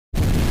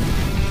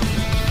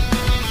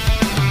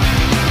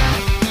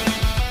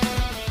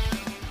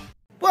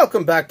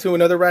Welcome back to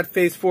another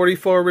Ratface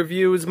 44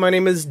 Reviews. My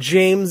name is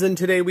James, and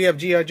today we have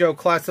G.I. Joe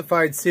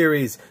Classified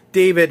Series,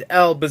 David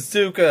L.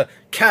 Bazooka,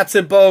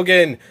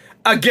 Katzenbogen,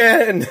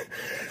 again!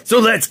 So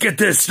let's get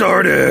this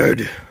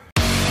started!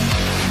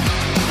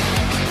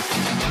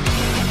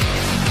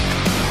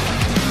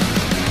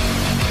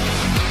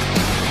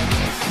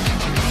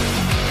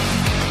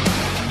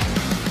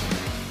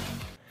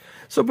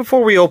 So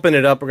before we open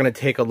it up, we're going to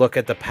take a look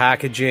at the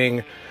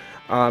packaging.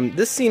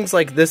 This seems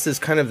like this is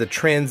kind of the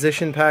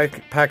transition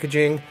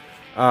packaging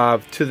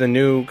to the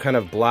new kind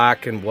of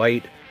black and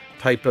white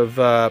type of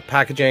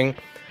packaging.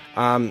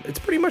 It's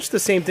pretty much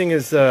the same thing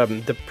as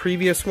the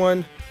previous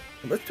one.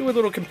 Let's do a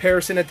little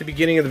comparison at the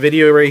beginning of the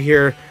video right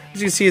here. As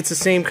you can see, it's the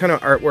same kind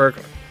of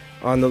artwork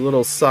on the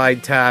little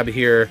side tab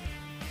here.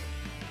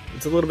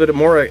 It's a little bit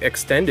more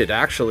extended,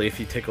 actually, if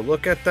you take a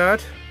look at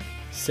that.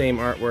 Same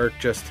artwork,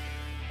 just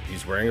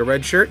he's wearing a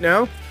red shirt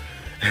now.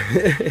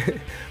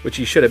 Which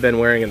he should have been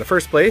wearing in the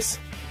first place.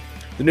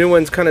 The new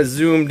one's kind of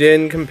zoomed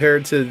in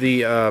compared to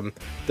the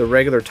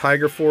regular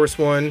Tiger Force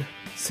one.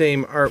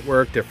 Same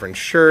artwork, different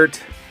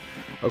shirt.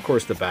 Of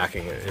course, the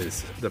backing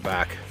is the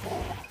back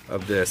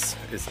of this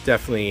is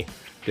definitely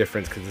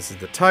different because this is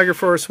the Tiger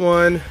Force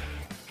one.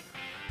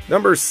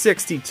 Number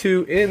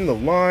 62 in the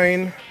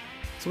line.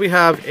 So we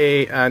have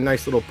a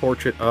nice little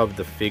portrait of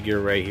the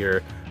figure right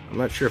here. I'm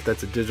not sure if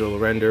that's a digital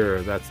render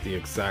or that's the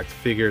exact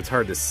figure. It's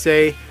hard to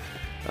say.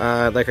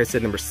 Like I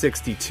said, number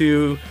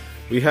 62.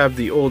 We have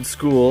the old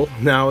school,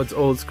 now it's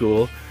old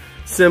school,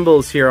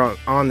 symbols here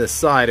on the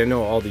side. I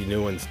know all the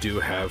new ones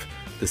do have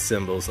the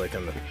symbols like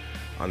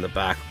on the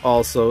back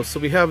also. So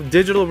we have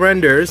digital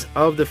renders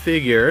of the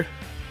figure.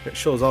 It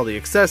shows all the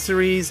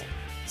accessories,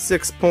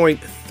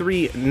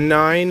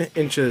 6.39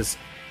 inches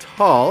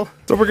tall.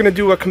 So we're going to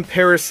do a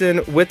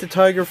comparison with the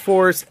Tiger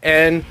Force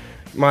and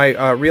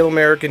my Real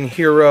American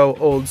Hero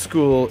old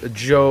school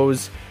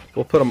Joes.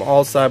 We'll put them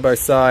all side by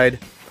side.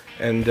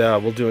 And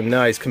we'll do a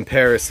nice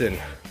comparison.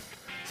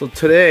 So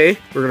today,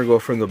 we're going to go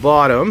from the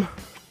bottom,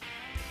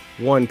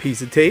 one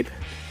piece of tape,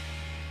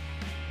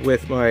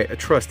 with my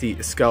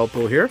trusty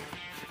scalpel here.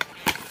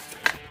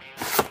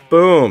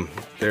 Boom!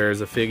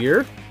 There's a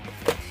figure.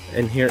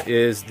 And here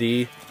is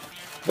the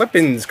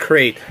weapons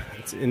crate.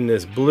 It's in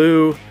this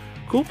blue,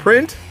 cool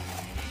print.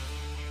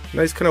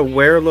 Nice kind of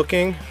wear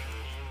looking.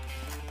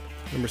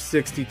 Number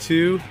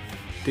 62,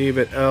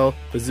 David L.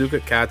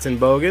 Bazooka,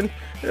 Katzenbogen.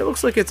 And it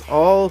looks like it's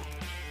all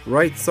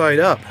right side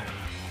up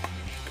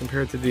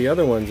compared to the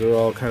other ones are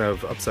all kind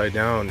of upside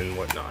down and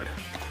whatnot.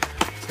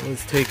 So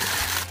let's take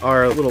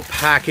our little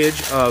package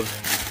of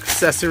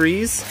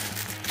accessories,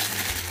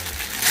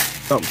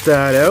 dump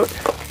that out.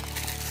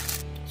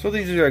 So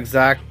these are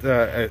exact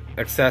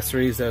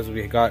accessories as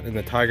we got in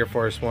the Tiger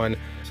Force one.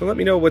 So let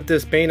me know what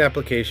this paint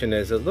application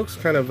is. It looks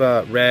kind of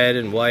red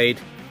and white.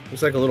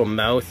 Looks like a little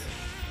mouth.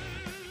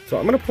 So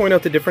I'm going to point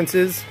out the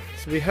differences.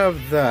 So we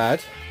have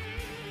that.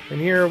 And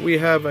here we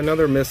have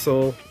another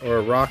missile or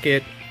a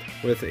rocket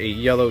with a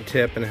yellow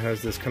tip, and it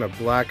has this kind of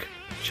black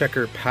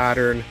checker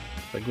pattern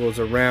that goes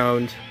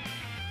around.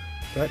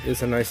 That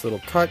is a nice little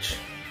touch.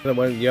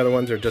 The other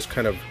ones are just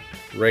kind of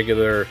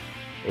regular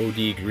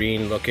OD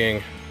green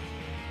looking.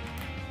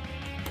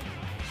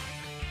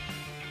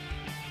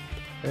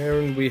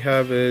 And we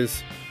have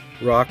his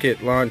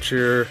rocket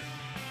launcher.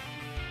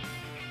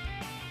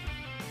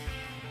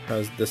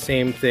 Has the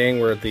same thing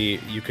where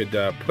you could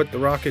put the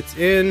rockets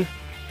in.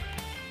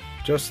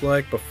 Just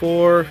like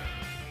before,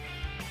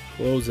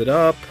 close it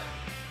up.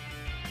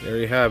 There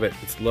you have it,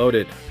 it's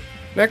loaded.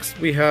 Next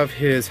we have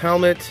his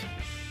helmet.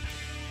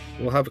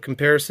 We'll have a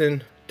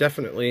comparison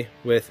definitely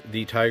with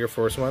the Tiger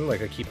Force one,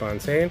 like I keep on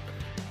saying.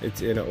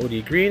 It's in an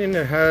OD green and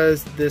it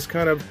has this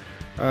kind of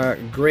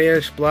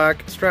grayish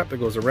black strap that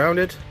goes around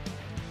it.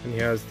 And he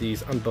has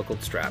these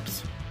unbuckled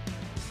straps.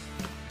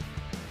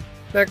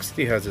 Next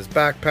he has his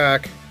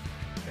backpack,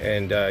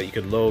 and you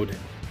could load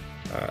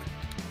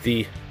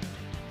the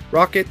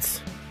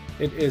rockets.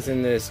 It is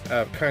in this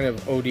kind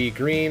of OD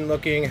green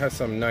looking, has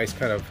some nice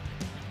kind of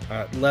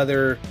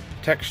leather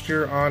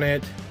texture on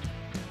it,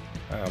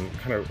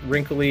 kind of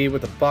wrinkly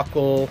with a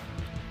buckle,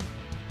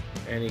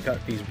 and you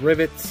got these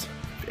rivets.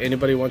 If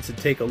anybody wants to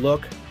take a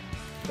look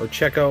or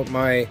check out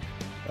my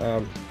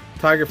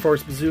Tiger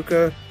Force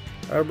Bazooka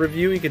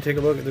review, you can take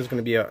a look. There's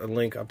going to be a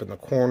link up in the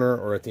corner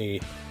or at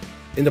in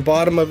the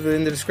bottom of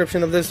in the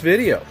description of this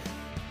video.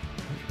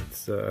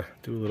 Let's do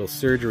a little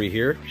surgery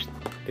here.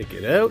 Take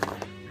it out,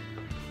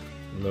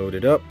 load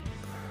it up,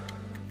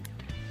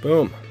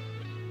 boom,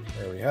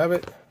 there we have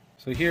it.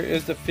 So here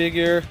is the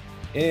figure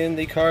in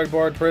the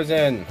cardboard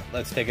prison.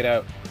 Let's take it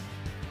out.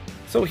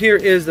 So here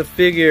is the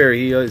figure.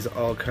 He is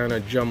all kind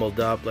of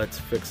jumbled up. Let's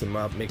fix him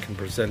up, make him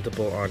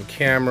presentable on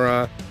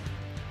camera.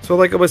 So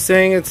like I was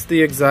saying, it's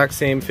the exact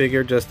same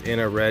figure, just in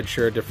a red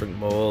shirt, different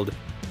mold,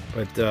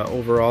 but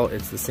overall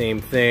it's the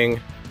same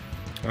thing.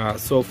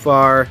 So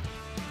far,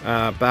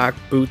 back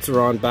boots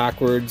are on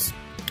backwards.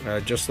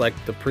 Just like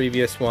the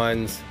previous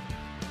ones,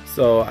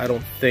 so I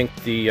don't think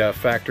the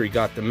factory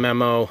got the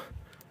memo.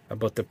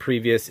 about the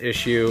previous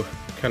issue.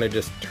 Kind of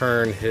just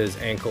turn his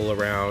ankle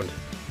around.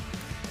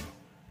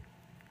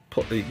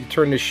 You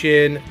turn the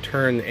shin,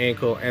 turn the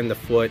ankle and the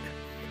foot,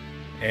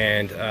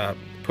 and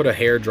put a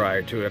hair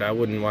dryer to it. I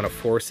wouldn't want to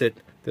force it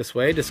this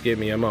way. Just give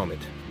me a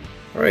moment.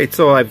 Alright,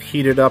 so I've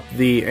heated up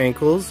the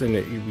ankles, and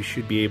we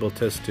should be able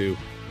just to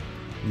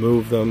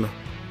move them.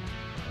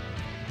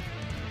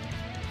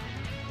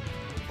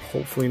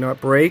 Hopefully not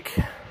break,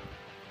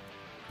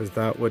 because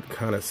that would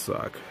kind of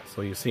suck.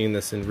 So you're seeing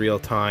this in real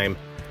time.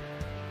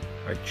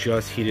 I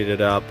just heated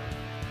it up.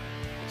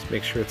 Just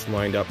make sure it's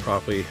lined up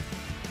properly.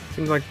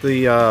 Seems like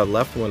the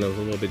left one is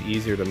a little bit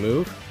easier to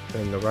move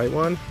than the right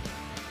one.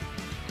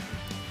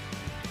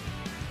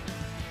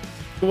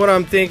 What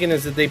I'm thinking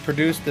is that they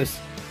produced this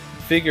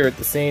figure at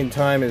the same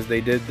time as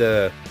they did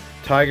the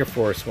Tiger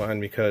Force one,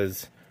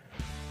 because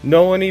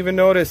no one even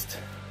noticed.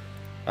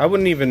 I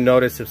wouldn't even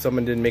notice if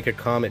someone didn't make a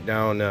comment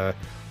down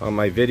on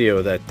my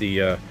video that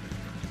the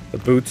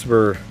boots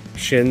were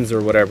shins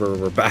or whatever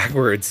were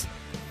backwards.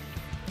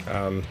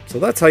 So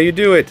that's how you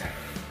do it.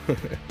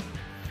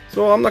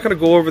 So I'm not going to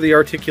go over the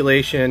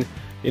articulation.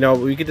 You know,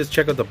 we could just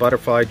check out the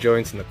butterfly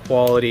joints and the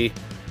quality.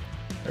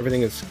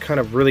 Everything is kind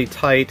of really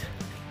tight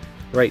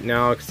right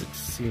now because it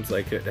seems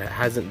like it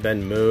hasn't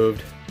been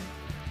moved.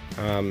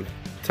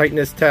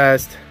 Tightness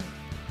test,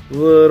 a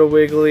little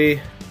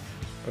wiggly,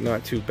 but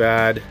not too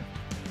bad.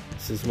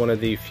 This is one of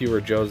the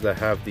fewer Joes that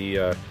have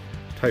the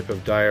type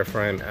of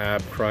diaphragm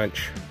ab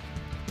crunch.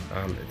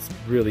 It's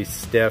really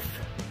stiff.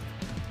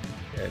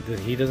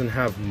 He doesn't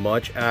have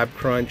much ab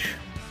crunch,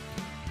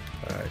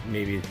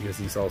 maybe because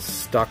he's all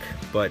stuck,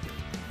 but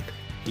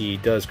he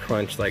does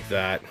crunch like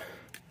that,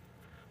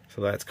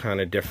 so that's kind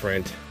of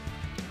different.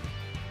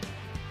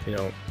 You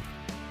know,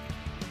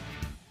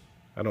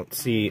 I don't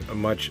see a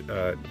much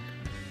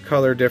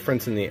color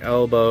difference in the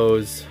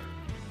elbows.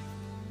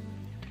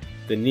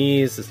 The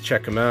knees, let's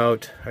check them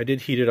out. I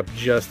did heat it up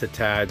just a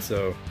tad,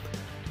 so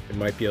it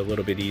might be a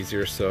little bit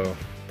easier so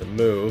to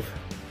move.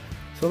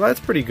 So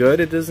that's pretty good.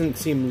 It doesn't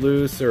seem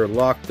loose or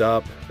locked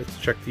up. Let's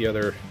check the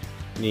other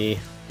knee.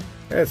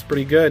 That's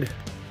pretty good.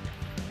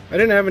 I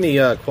didn't have any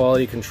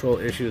quality control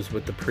issues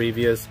with the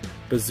previous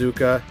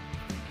Bazooka.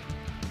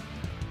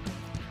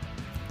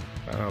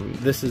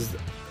 This is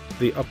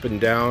the up and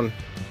down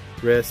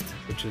wrist,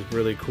 which is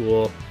really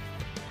cool.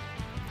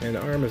 And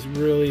the arm is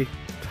really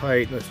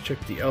tight. Let's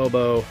check the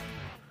elbow.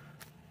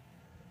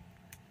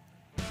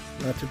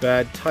 Not too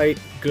bad. Tight,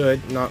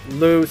 good, not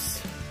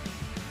loose.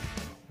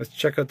 Let's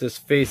check out this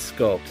face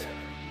sculpt.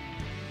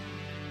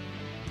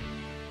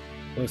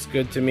 Looks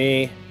good to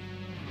me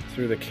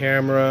through the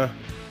camera.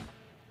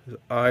 His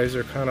eyes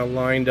are kind of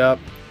lined up.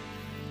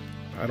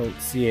 I don't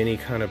see any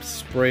kind of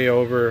spray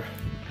over.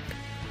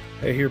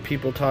 I hear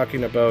people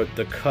talking about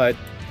the cut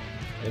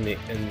in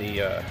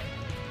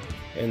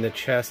the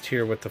chest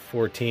here with the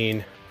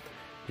 14.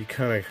 You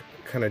kind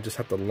of just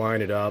have to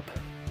line it up.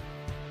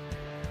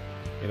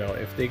 You know,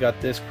 if they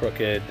got this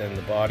crooked, then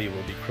the body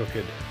will be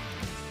crooked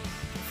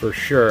for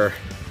sure,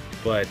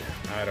 but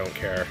I don't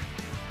care.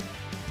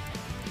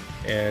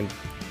 And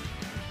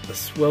the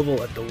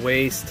swivel at the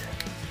waist,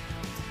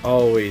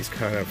 always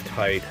kind of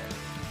tight.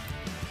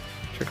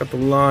 Check out the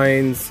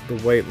lines, the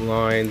white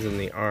lines in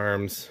the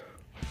arms.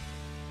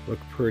 Look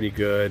pretty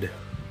good.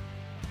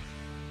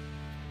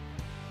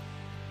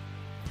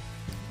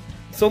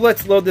 So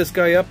let's load this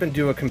guy up and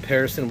do a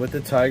comparison with the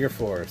Tiger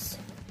Force.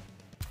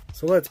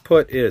 So let's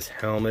put his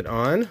helmet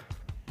on.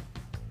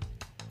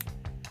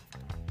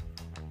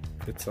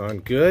 Fits on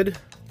good.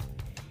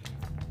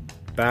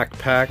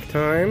 Backpack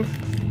time.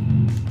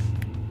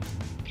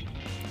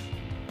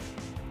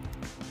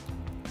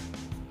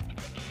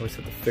 Always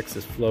have to fix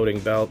this floating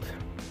belt.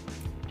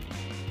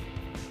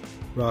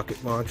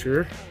 Rocket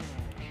launcher.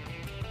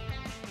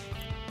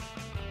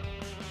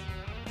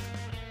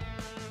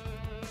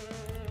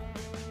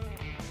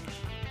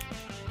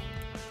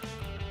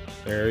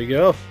 There we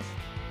go.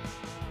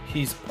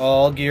 He's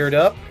all geared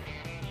up,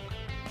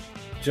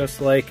 just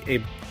like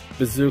a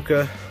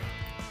Bazooka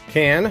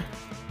can.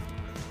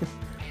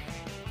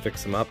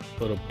 Fix him up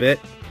a little bit.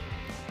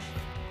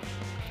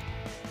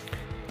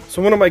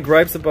 So one of my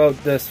gripes about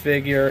this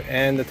figure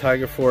and the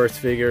Tiger Force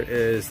figure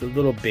is the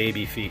little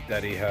baby feet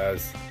that he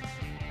has.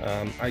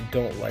 I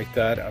don't like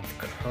that. I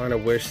kind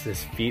of wish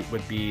his feet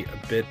would be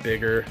a bit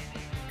bigger.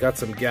 Got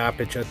some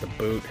gappage at the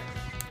boot.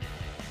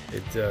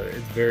 It's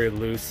very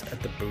loose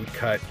at the boot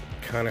cut.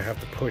 Kind of have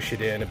to push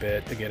it in a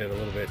bit to get it a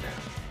little bit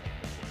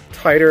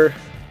tighter.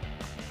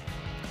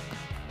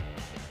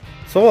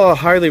 So I'll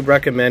highly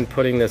recommend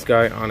putting this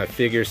guy on a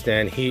figure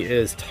stand. He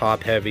is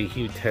top heavy.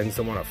 He tends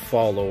to want to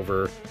fall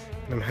over.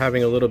 I'm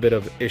having a little bit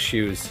of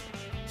issues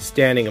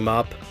standing him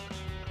up.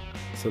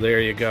 So there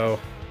you go.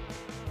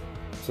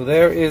 So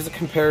there is a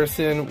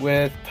comparison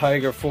with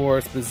Tiger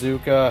Force,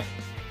 Bazooka.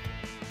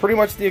 Pretty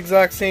much the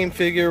exact same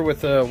figure,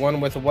 with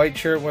one with a white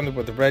shirt, one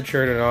with a red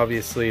shirt, and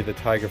obviously the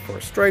Tiger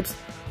Force stripes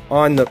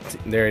on the...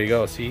 There you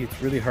go. See,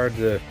 it's really hard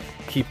to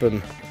keep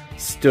him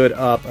stood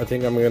up. I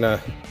think I'm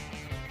gonna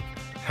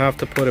have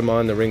to put him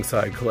on the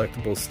Ringside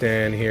Collectibles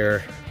stand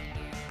here.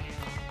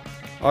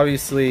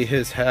 Obviously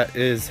his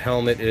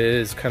helmet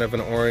is kind of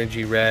an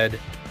orangey red.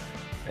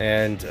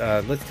 And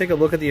let's take a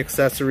look at the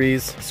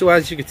accessories. So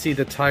as you can see,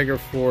 the Tiger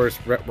Force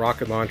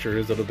rocket launcher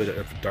is a little bit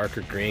of a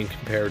darker green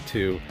compared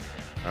to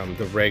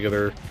the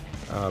regular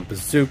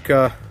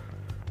Bazooka.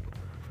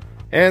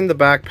 And the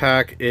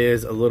backpack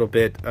is a little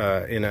bit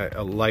in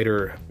a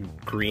lighter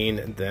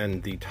green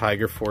than the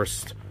Tiger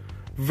Force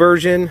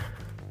version.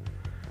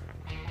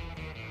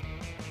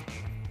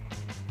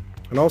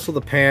 And also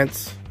the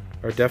pants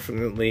are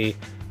definitely,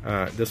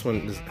 this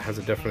one has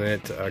a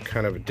definite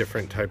kind of a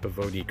different type of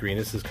OD green.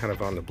 This is kind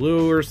of on the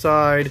bluer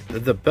side.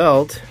 The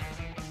belt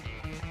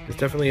is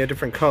definitely a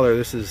different color.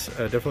 This is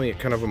definitely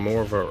kind of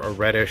more of a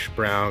reddish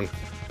brown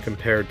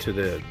compared to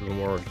the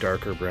more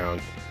darker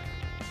brown.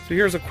 So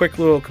here's a quick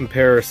little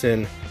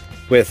comparison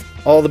with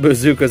all the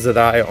bazookas that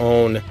I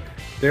own.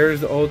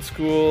 There's the old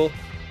school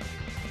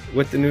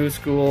with the new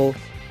school.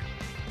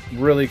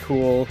 Really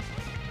cool.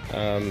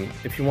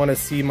 If you want to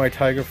see my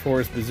Tiger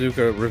Force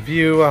Bazooka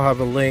review, I'll have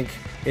a link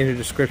in the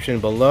description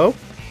below.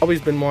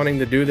 Always been wanting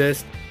to do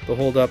this, to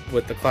hold up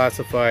with the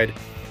classified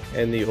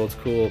and the old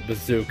school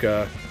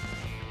Bazooka.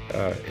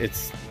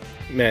 It's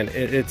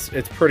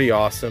pretty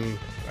awesome.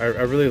 I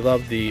really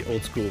love the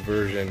old school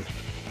version.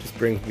 Just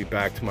brings me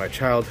back to my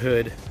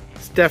childhood.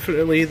 It's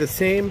definitely the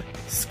same,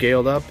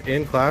 scaled up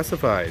in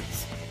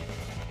classifieds.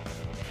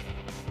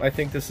 I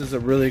think this is a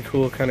really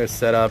cool kind of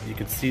setup. You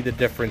can see the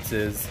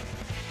differences.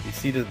 You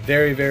see the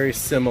very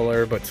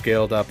similar but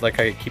scaled up,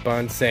 like I keep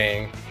on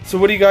saying. So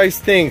what do you guys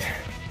think?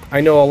 I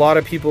know a lot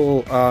of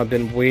people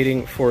been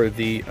waiting for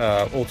the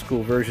old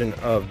school version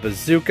of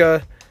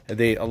Bazooka.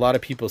 A lot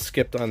of people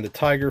skipped on the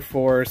Tiger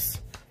Force.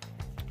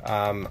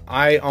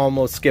 I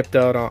almost skipped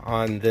out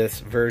on this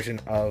version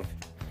of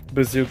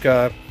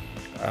Bazooka.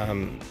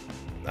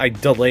 I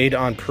delayed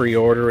on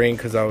pre-ordering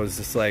because I was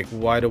just like,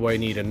 why do I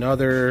need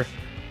another?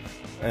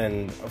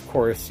 And of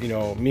course, you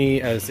know, me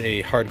as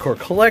a hardcore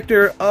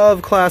collector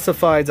of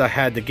classifieds, I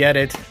had to get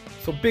it.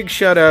 So big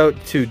shout out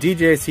to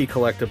DJC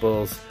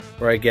Collectibles,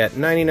 where I get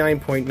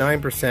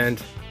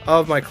 99.9%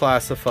 of my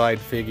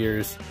classified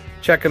figures.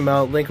 Check them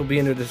out, link will be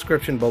in the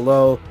description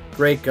below.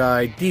 Great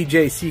guy,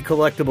 DJC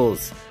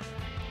Collectibles.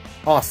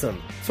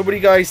 Awesome. So what do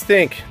you guys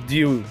think?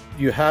 Do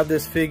you have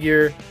this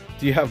figure?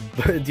 Do you have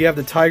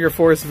the Tiger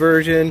Force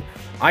version?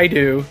 I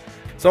do.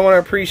 So I want to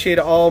appreciate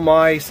all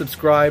my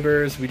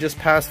subscribers. We just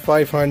passed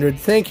 500.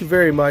 Thank you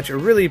very much. I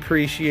really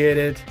appreciate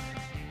it.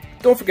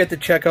 Don't forget to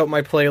check out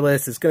my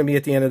playlist. It's going to be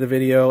at the end of the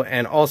video.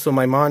 And also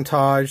my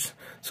montage.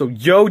 So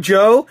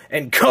Yo-Joe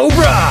and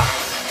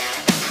Cobra!